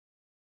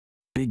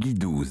Peggy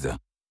 12. To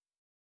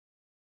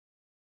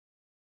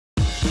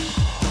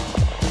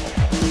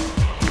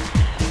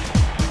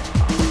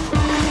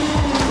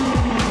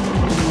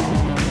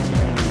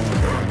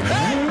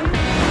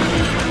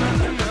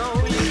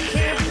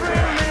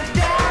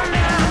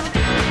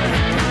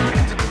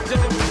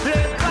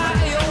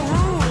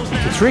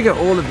trigger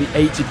all of the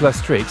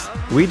 80+ tricks,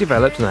 we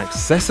developed an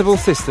accessible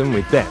system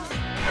with depth.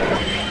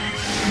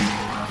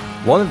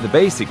 One of the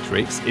basic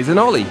tricks is an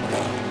ollie.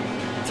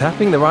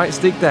 Tapping the right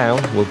stick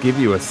down will give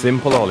you a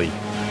simple ollie.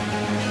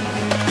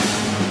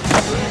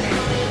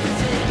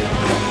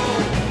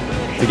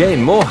 To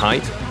gain more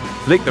height,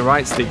 flick the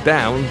right stick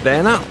down,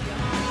 then up.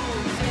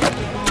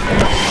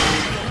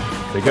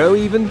 To go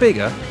even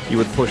bigger, you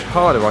would push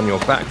harder on your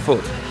back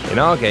foot. In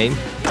our game,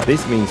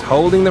 this means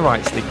holding the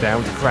right stick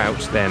down to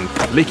crouch, then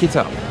flick it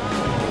up.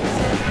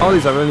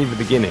 Ollies are only the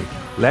beginning.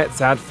 Let's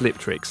add flip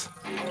tricks.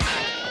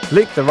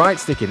 Flick the right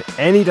stick in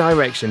any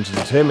direction to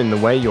determine the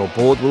way your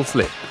board will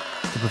flip.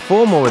 To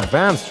perform more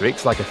advanced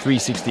tricks like a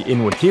 360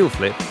 inward heel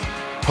flip,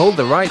 hold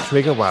the right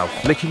trigger while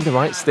flicking the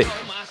right stick.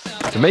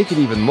 To make it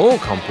even more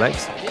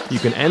complex, you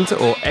can enter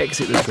or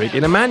exit the trick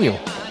in a manual.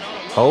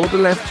 Hold the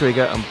left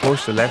trigger and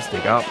push the left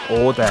stick up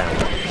or down.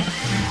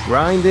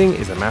 Grinding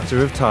is a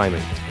matter of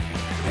timing.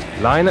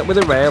 Line up with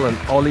a rail and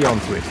ollie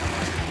onto it.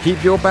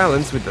 Keep your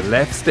balance with the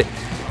left stick.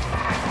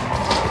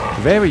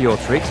 Vary your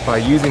tricks by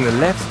using the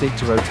left stick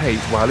to rotate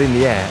while in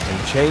the air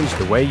and change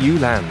the way you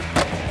land.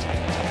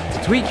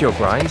 To tweak your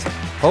grinds,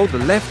 hold the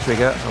left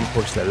trigger and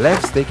push the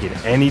left stick in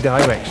any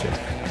direction.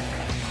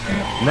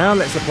 Now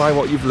let's apply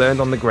what you've learned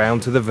on the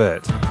ground to the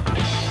vert.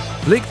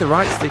 Flick the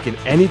right stick in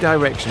any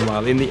direction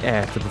while in the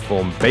air to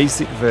perform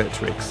basic vert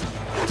tricks.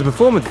 To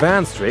perform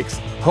advanced tricks,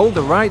 hold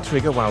the right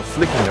trigger while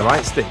flicking the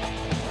right stick.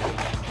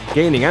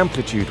 Gaining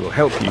amplitude will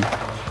help you.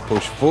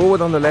 Push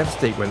forward on the left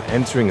stick when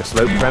entering a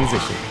slope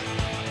transition.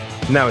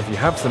 Now if you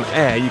have some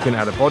air, you can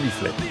add a body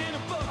flip.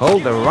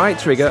 Hold the right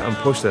trigger and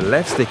push the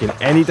left stick in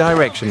any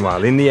direction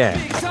while in the air.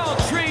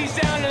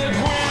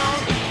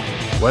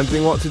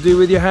 Wondering what to do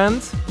with your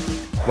hands?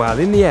 While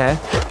in the air,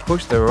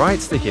 push the right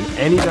stick in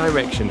any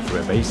direction for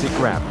a basic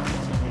grab.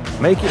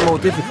 Make it more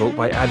difficult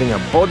by adding a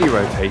body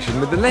rotation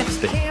with the left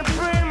stick.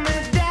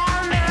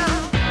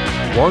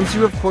 Once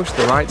you have pushed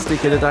the right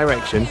stick in a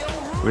direction,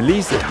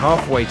 release it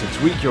halfway to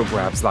tweak your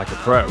grabs like a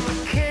pro.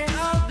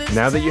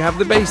 Now that you have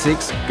the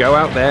basics, go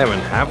out there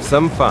and have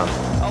some fun.